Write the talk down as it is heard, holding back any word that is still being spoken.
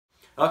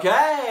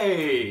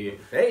Okay!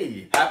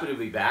 Hey! Happy to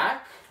be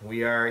back.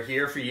 We are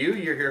here for you,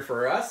 you're here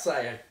for us.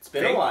 It's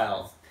been a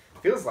while.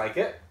 Feels like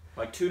it.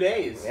 Like 2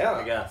 days, Yeah.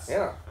 I guess.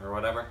 Yeah. Or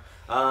whatever.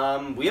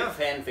 We have a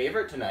fan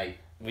favorite tonight.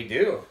 We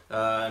do.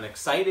 An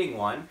exciting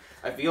one.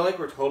 I feel like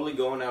we're totally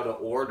going out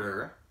of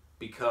order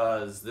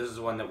because this is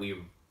one that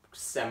we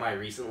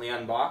semi-recently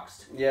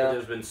unboxed. Yeah. But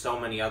there's been so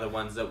many other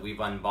ones that we've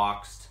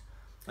unboxed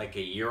like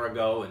a year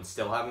ago and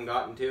still haven't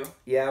gotten to.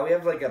 Yeah, we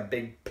have like a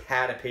big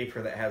pad of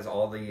paper that has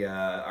all the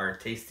our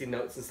tasting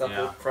notes and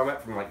stuff from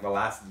it from like the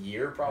last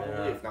year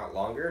probably, if not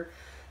longer.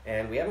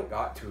 And we haven't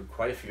got to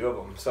quite a few of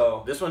them,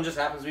 so this one just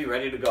happens to be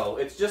ready to go.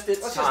 It's time. Let's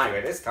just do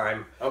it. It's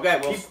time. Okay,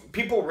 well,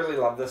 people really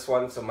love this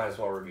one, so might as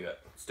well review it.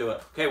 Let's do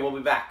it. Okay, we'll be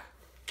back.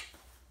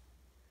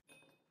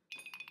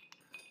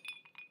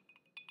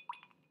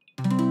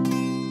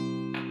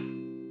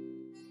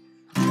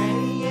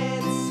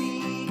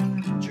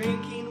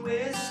 Drinking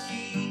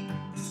whiskey,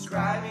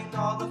 describing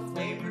all the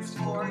flavors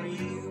for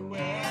you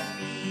and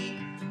me.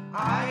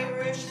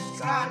 Irish,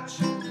 Scotch,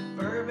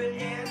 bourbon,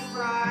 and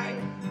rye.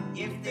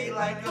 If they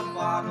like a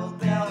bottle,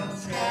 they'll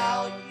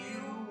tell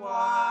you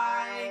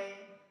why.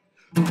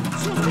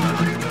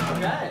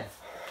 Okay.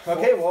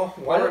 Okay, well,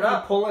 why don't you you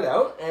pull it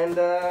out and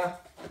the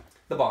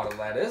bottle,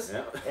 that is,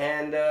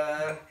 and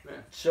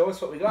show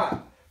us what we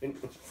got.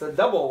 It's the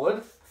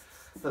DoubleWood,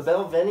 the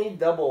Balvenie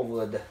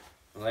DoubleWood.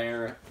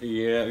 There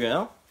you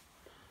go.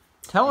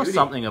 Tell us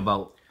something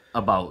about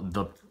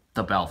the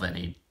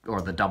Balvenie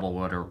or the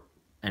DoubleWood or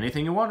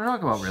anything you want to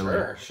talk about,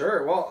 really.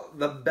 Sure. Well,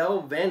 the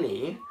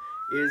Balvenie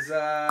is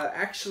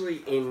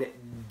actually in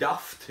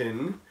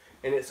Duffton,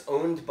 and it's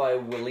owned by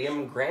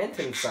William Grant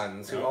and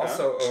Sons, who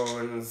also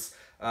owns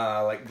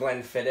like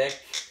Glenfiddich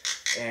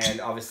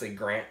and obviously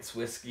Grant's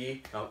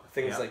whiskey,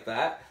 things like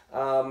that.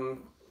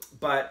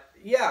 But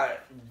yeah,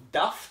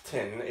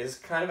 Duffton is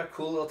kind of a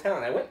cool little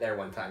town. I went there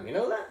one time. You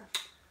know that?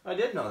 I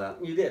did know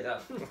that. You did?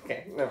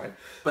 Okay, never mind.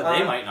 But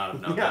they might not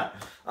have known that.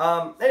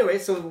 Anyway,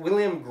 so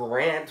William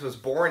Grant was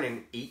born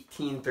in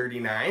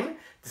 1839,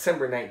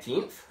 December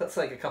 19th. That's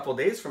like a couple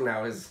days from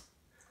now, his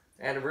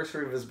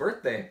anniversary of his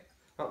birthday.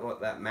 I don't know what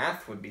that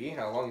math would be,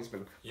 how long he's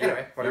been...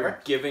 Anyway, whatever.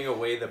 You're giving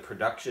away the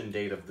production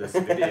date of this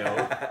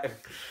video.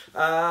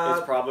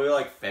 It's probably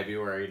like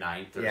February 9th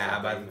or something. Yeah,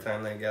 by the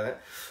time they get it.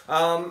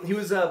 He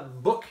was a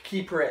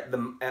bookkeeper at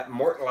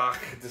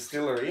Mortlach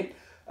Distillery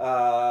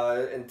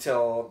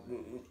until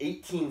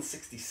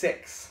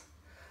 1866.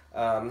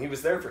 He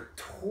was there for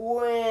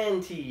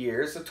 20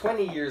 years, so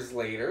 20 years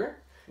later...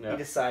 He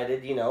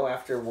decided, you know,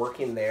 after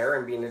working there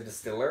and being a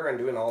distiller and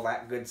doing all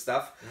that good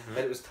stuff,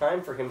 that it was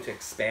time for him to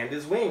expand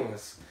his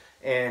wings.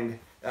 And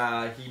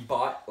he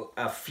bought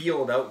a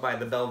field out by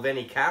the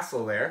Balvenie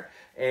Castle there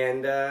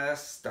and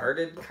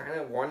started kind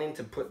of wanting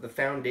to put the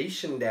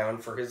foundation down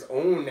for his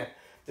own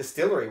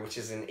distillery, which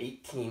is in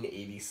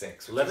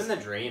 1886. Living the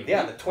dream.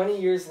 Yeah, the 20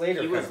 years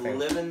later. He was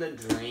living the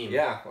dream.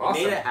 Yeah, awesome.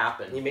 He made it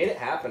happen. He made it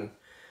happen.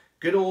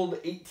 Good old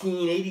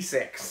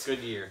 1886. Good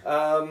year.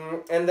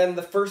 And then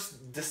the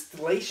first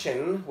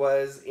distillation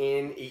was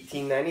in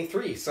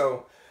 1893.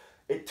 So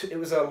it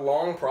was a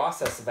long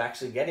process of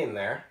actually getting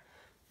there.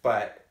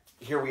 But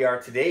here we are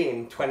today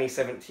in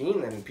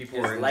 2017 and people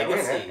are enjoying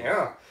it.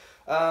 Yeah.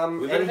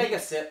 We better take a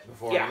sip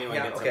before anyone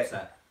gets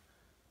upset.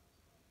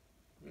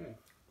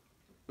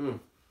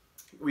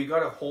 We got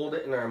to hold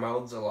it in our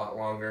mouths a lot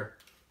longer.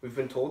 We've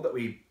been told that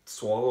we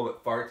swallow it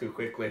far too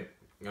quickly.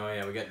 Oh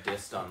yeah, we got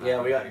dissed on that.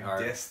 Yeah, we got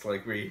dissed.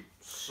 Like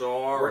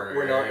Sorry.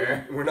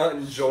 We're not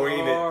enjoying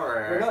it.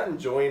 We're not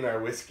enjoying our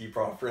whiskey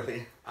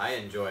properly. I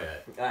enjoy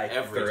it. I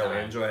thoroughly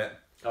enjoy it.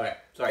 Okay,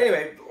 sorry.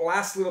 Anyway,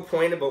 last little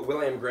point about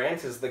William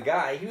Grant is the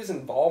guy. He was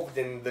involved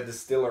in the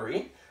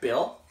distillery.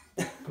 Bill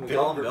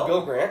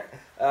Grant.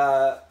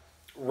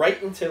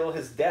 Right until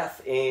his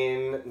death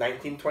in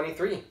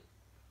 1923.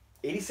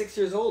 86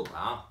 years old.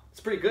 Wow. It's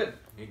pretty good.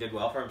 He did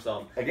well for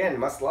himself. Again,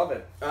 must love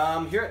it.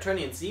 Here at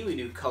Trinity & C, we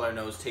do color,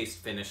 nose, taste,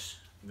 finish,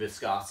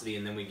 viscosity,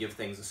 and then we give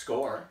things a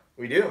score.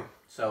 We do.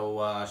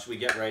 So, should we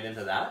get right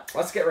into that?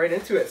 Let's get right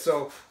into it.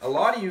 So, a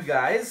lot of you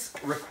guys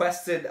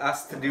requested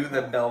us to do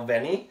the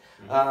Balvenie,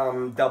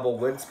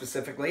 DoubleWood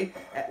specifically.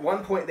 At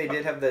one point, they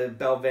did have the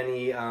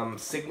Balvenie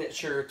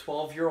Signature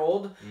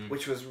 12-year-old,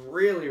 which was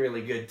really,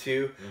 really good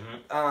too.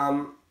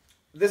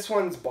 This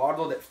one's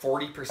bottled at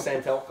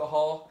 40%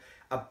 alcohol,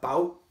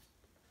 about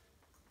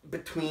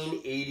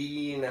between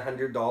 $80 and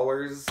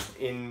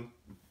 $100 in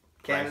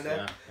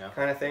Canada,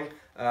 kind of thing.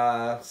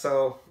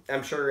 So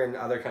I'm sure in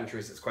other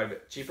countries it's quite a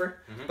bit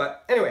cheaper.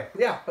 But anyway,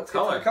 yeah, let's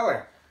go for the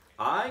color.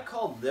 I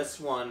called this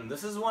one,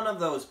 this is one of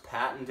those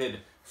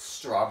patented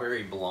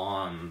strawberry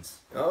blondes.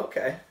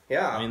 Okay,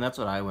 yeah. I mean, that's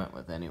what I went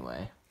with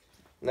anyway.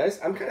 Nice.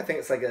 I'm kind of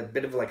thinking it's like a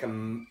bit of like a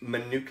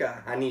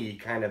Manuka honey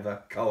kind of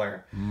a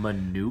color.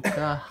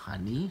 Manuka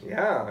honey?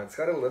 Yeah, it's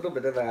got a little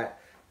bit of that.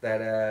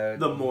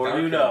 The more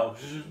you know.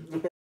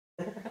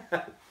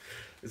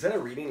 Is that a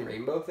Reading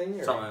Rainbow thing?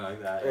 Or? Something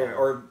like that. Yeah.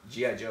 Or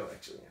G.I. Joe,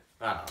 actually.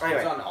 I don't know.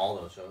 Anyway. It's on all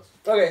those shows.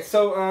 Okay,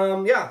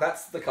 so, yeah,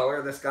 that's the color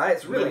of this guy.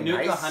 It's really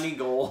Manuka nice. honey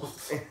gold.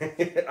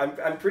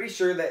 I'm pretty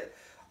sure that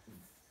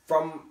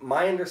from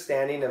my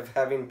understanding of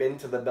having been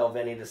to the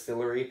Balvenie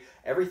distillery,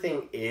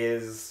 everything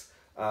is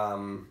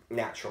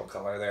natural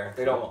color there.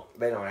 They don't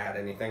add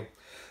anything.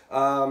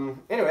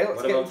 Anyway, let's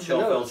What get about into chill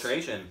the nose.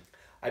 filtration?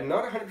 I'm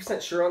not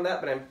 100% sure on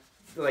that, but I'm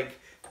like,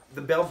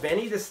 the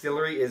Balvenie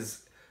distillery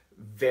is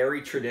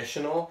very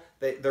traditional.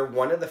 They're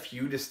one of the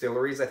few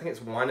distilleries, I think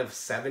it's one of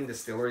 7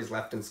 distilleries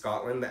left in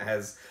Scotland that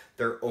has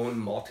their own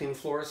malting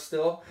floors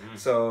still.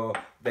 So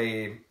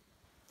they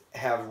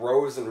have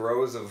rows and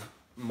rows of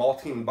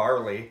malting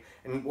barley,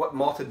 and what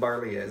malted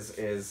barley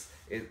is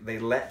they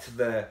let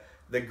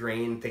the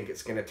grain think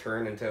it's going to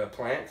turn into a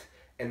plant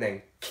and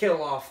then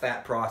kill off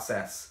that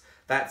process.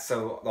 That's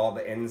so all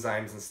the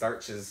enzymes and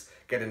starches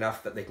get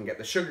enough that they can get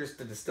the sugars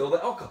to distill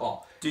the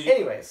alcohol.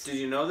 Anyways. Did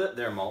you know that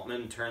their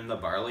maltmen turn the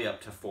barley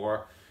up to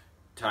 4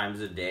 times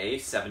a day,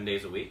 7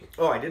 days a week?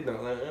 Oh, I did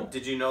know that. Yeah.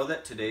 Did you know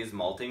that today's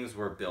maltings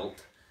were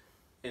built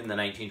in the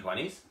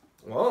 1920s?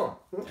 Whoa,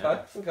 okay,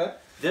 Yeah. okay.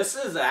 This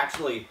is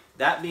actually,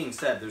 that being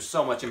said, there's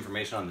so much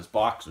information on this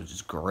box, which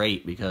is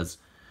great because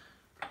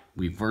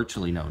we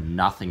virtually know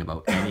nothing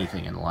about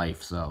anything in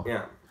life, so.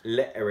 Yeah,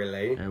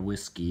 literally.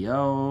 Whiskey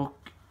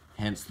oak,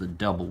 hence the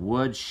double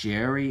wood,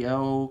 sherry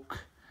oak,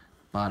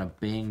 bada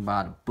bing,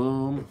 bada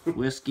boom,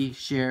 whiskey,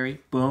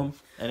 sherry, boom.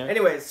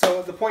 Anyway,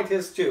 so the point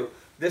is too,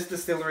 this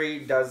distillery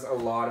does a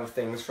lot of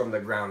things from the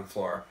ground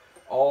floor.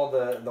 All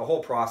the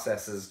whole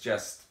process is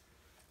just,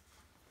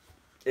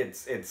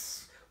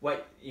 it's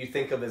what you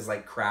think of as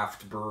like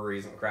craft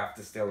breweries and craft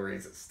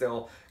distilleries. It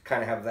still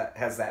kind of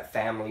has that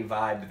family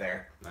vibe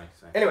there. Nice.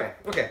 Anyway,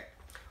 okay,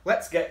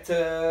 let's get to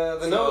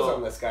the nose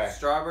on this guy.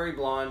 Strawberry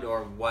blonde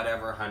or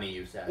whatever honey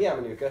you said. Yeah,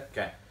 Manuka.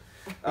 Okay.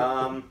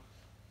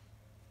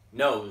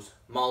 Nose,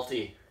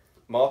 malty.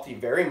 Malty,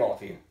 very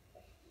malty.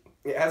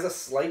 It has a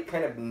slight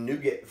kind of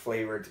nougat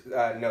flavored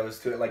nose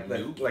to it,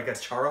 like a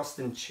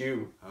Charleston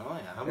chew. Oh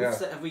yeah.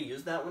 Have we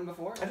used that one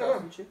before? I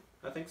don't know.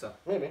 I think so.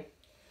 Maybe.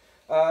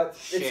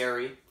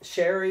 Sherry.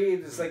 Sherry.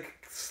 There's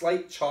like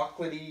slight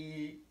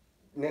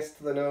chocolatey-ness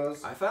to the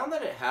nose. I found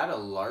that it had a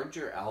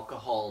larger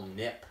alcohol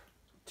nip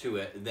to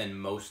it than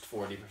most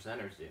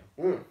 40%ers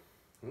do.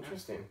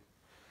 Interesting.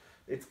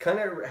 It kind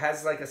of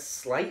has like a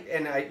slight,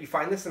 and you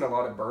find this in a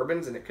lot of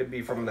bourbons, and it could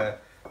be from the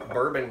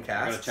bourbon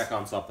casks. I'm gonna check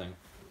on something.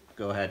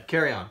 Go ahead.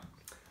 Carry on.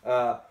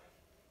 That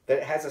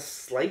it has a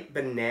slight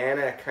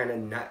banana kind of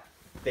nut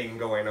thing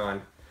going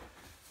on.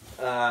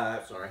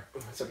 Sorry.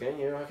 It's okay.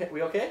 You okay?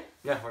 We okay?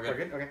 Yeah, we're good.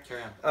 We're good. Okay.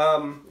 Carry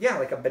on. Yeah,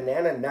 like a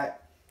banana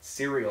nut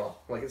cereal.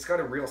 Like it's got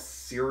a real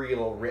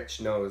cereal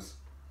rich nose.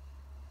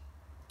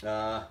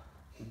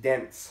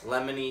 Dense.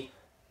 Lemony.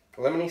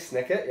 Lemony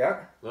snicket.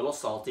 Yeah. Little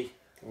salty.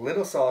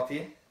 Little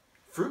salty.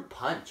 Fruit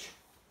punch.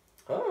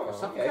 Oh, There's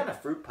something kind of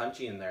fruit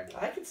punchy in there.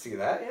 I could see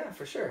that. Yeah,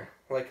 for sure.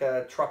 Like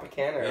a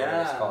Tropicana, or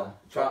whatever it's called.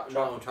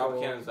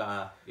 Tropicana's,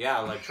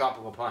 like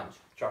tropical punch.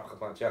 Tropical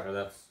punch. Yeah. Or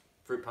that's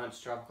fruit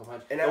punch, tropical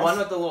punch. And the one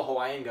with the little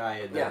Hawaiian guy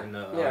in the, I on the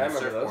remember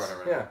surfboard those. or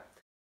whatever. Yeah.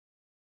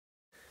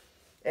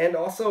 And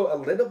also a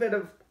little bit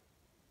of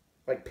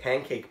like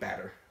pancake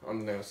batter on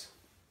the nose.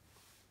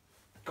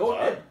 Go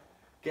ahead.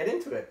 Get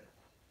into it.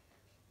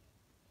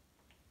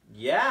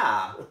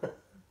 Yeah.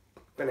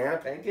 Banana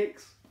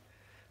pancakes?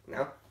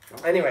 No.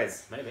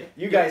 Anyways, Maybe.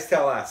 You guys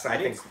tell us. I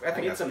think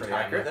need that's some pretty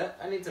time accurate. with it.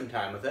 I need some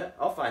time with it.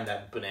 I'll find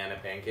that banana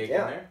pancake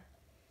Yeah. in there.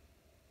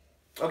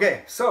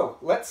 Okay, so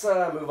let's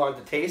move on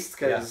to taste,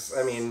 because Yes.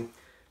 I mean,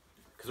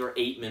 because we're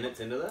 8 minutes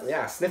into this.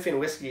 yeah, sniffing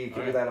whiskey, you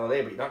can do that all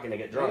day, but you're not going to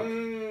get drunk.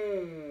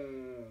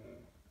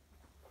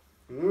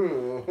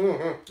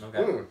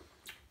 Okay.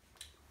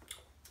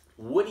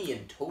 Woody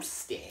and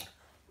toasty.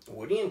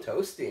 Woody and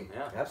toasty.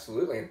 Yeah.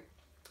 Absolutely.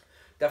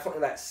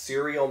 Definitely that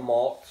cereal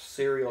malt,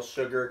 cereal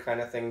sugar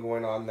kind of thing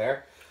going on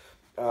there.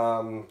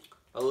 A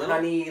little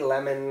Honey,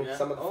 lemon, Yeah,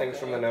 some of the things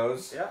from the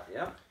nose.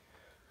 Yeah.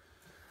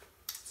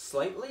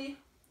 Slightly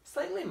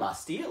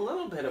musty. A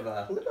little bit of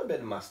A little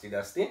bit musty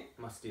dusty.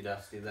 musty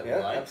dusty that Yeah,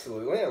 we like.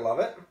 absolutely. I love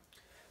it.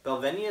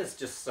 Balvenie is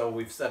just so,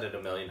 we've said it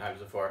a million times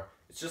before,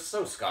 it's just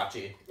so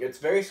scotchy. It's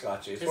very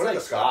scotchy. It's Tastes one of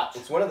like the scotch.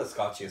 scotch. It's one of the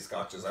scotchiest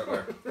scotches out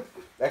there.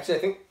 Actually, I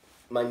think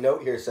my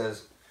note here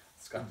says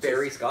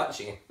very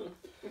scotchy.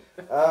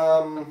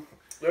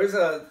 There's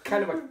a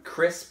kind of a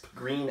crisp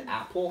green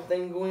apple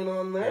thing going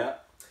on there.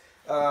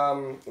 Yeah. A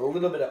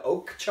little bit of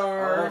oak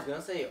char. I was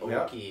gonna say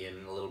oaky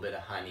and a little bit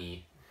of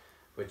honey,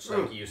 which,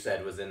 like you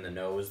said, was in the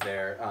nose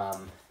there.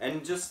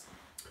 And just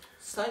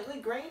slightly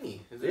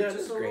grainy. Is it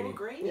just a little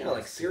grainy? Yeah,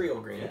 like cereal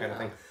grain kind of Yeah.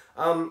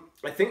 thing.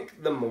 I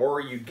think the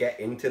more you get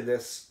into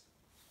this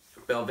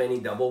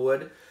Balvenie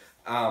DoubleWood,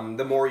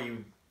 the more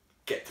you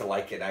get to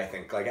like it, I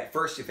think. Like at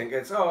first you think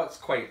it's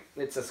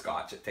a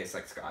scotch. It tastes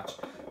like scotch.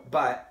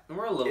 But And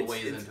we're a little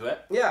ways into it.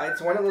 yeah, it's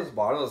one of those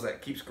bottles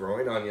that keeps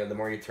growing on you the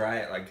more you try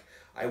it. Like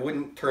I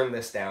wouldn't turn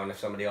this down if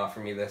somebody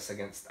offered me this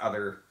against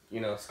other,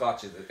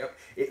 scotches.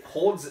 It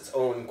holds its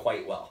own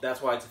quite well.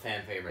 That's why it's a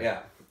fan favorite.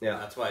 Yeah.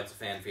 That's why it's a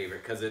fan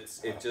favorite, because it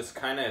just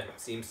kind of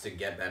seems to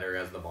get better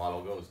as the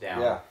bottle goes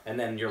down. Yeah. And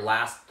then your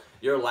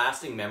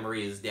lasting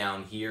memory is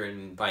down here,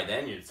 and by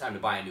then it's time to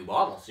buy a new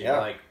bottle. So you're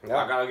like, I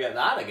gotta get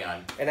that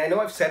again. And I know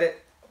I've said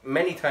it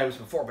many times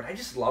before, but I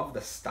just love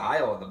the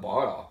style of the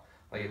bottle.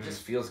 Like, it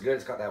just feels good.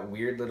 It's got that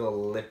weird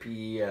little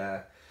lippy...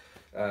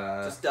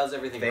 just does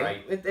everything thing.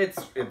 right. It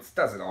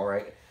does it all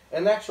right.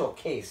 And the actual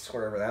case,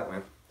 wherever that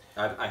went.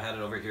 I had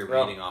it over here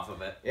reading off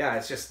of it. Yeah,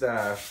 it's just...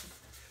 I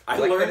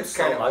like learned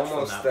so kind of much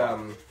almost, from that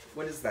one.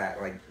 what is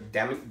that? Like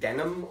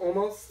denim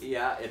almost?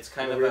 Yeah, it's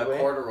kind In of a a weird way.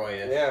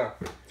 corduroy-ish. Yeah.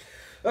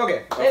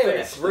 Okay, The anyways,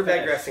 finish, we're the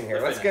finish, digressing here.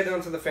 the Let's finish. get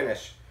down to the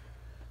finish.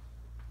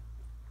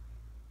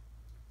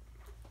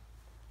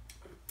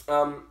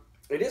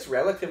 It is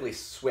relatively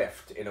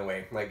swift in a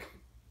way. Like,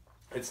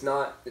 it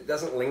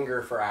doesn't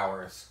linger for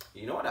hours.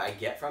 You know what I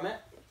get from it?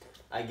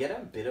 I get a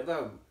bit of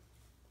a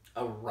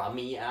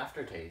rummy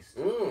aftertaste.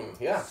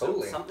 Yeah,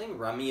 totally. Something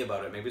rummy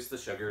about it. Maybe it's the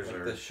sugars Like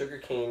or the sugar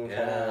cane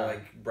kind of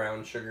like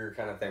brown sugar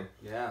kind of thing.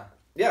 yeah.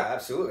 Yeah,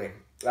 absolutely.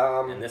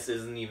 And this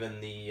isn't even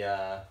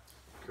the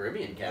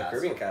Caribbean cask. The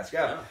Caribbean cask,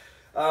 yeah.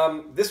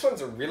 This one's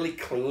a really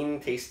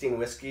clean tasting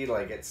whiskey.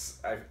 Like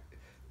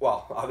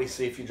well,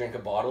 obviously if you drink a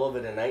bottle of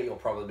it a night, you'll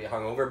probably be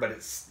hungover, but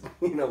it's,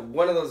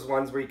 one of those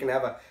ones where you can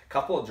have a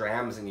couple of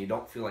drams and you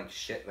don't feel like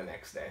shit the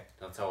next day.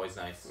 That's always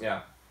nice.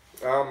 Yeah.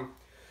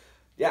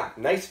 Yeah,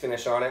 nice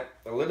finish on it.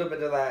 A little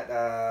bit of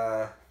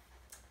that,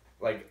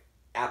 like,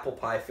 apple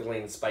pie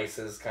filling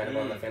spices kind of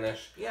on the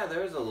finish. Yeah,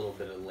 there is a little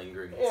bit of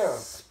lingering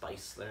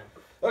spice there.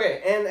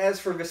 Okay, and as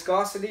for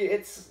viscosity,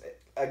 it's,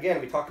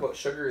 again, we talked about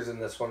sugars in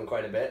this one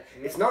quite a bit.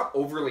 It's not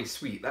overly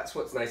sweet. That's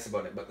what's nice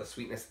about it, but the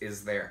sweetness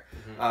is there.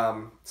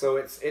 So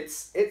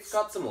it's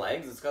got some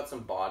legs. It's got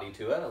some body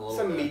to it. A little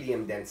some bit.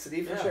 medium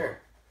density for sure.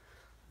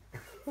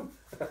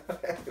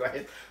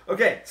 Anyway,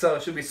 okay, so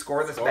should we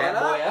score this bad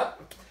boy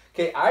up?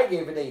 Okay, I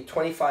gave it a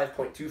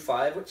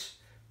 25.25, which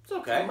it's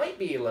okay. Might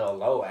be a little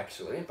low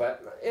actually,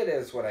 but it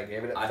is what I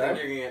gave it at the I time. think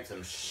you're gonna get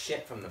some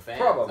shit from the fans.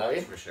 Probably,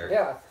 that's for sure.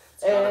 Yeah,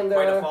 it's got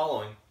quite a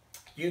following.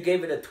 You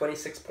gave it a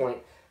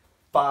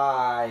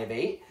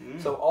 26.58,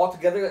 so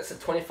altogether that's a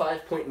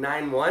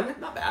 25.91.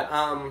 Not bad.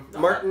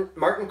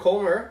 Martin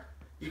Colmer,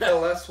 you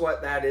tell us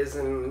what that is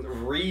in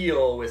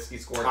real whiskey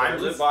score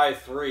Times it by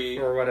 3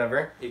 or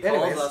whatever. He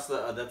calls us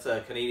that's a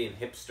Canadian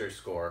hipster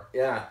score.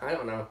 Yeah, I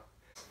don't know.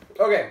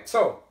 Okay,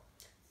 so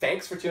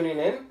thanks for tuning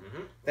in.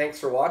 Thanks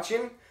for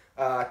watching.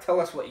 Tell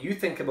us what you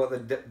think about the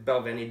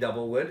Balvenie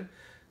DoubleWood,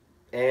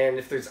 and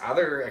if there's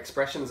other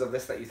expressions of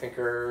this that you think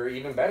are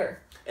even better.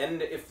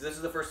 And if this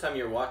is the first time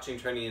you're watching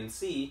Trinity &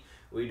 C,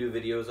 we do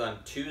videos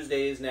on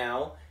Tuesdays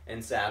now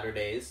and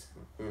Saturdays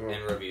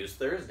and reviews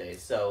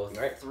Thursdays. So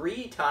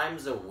 3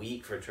 times a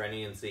week for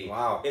Trinity & C.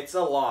 Wow. It's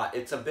a lot.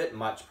 It's a bit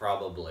much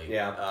probably.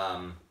 Yeah.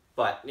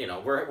 But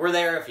we're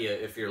there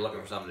if you're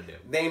looking for something to do.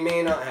 They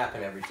may not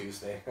happen every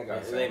Tuesday. I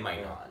gotta say. They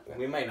might not. Yeah.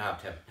 We might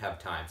not have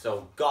time.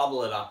 So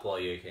gobble it up while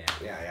you can.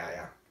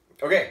 Yeah.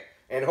 Okay,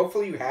 and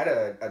hopefully you had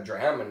a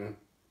dramming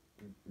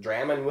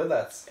with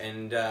us.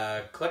 And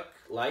click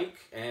like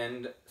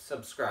and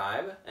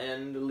subscribe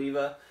and leave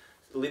a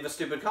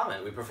stupid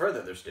comment. We prefer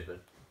that they're stupid.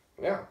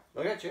 Yeah.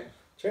 Okay, cheers.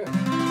 Cheers.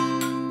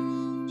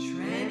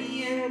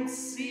 Trinity &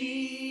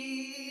 C.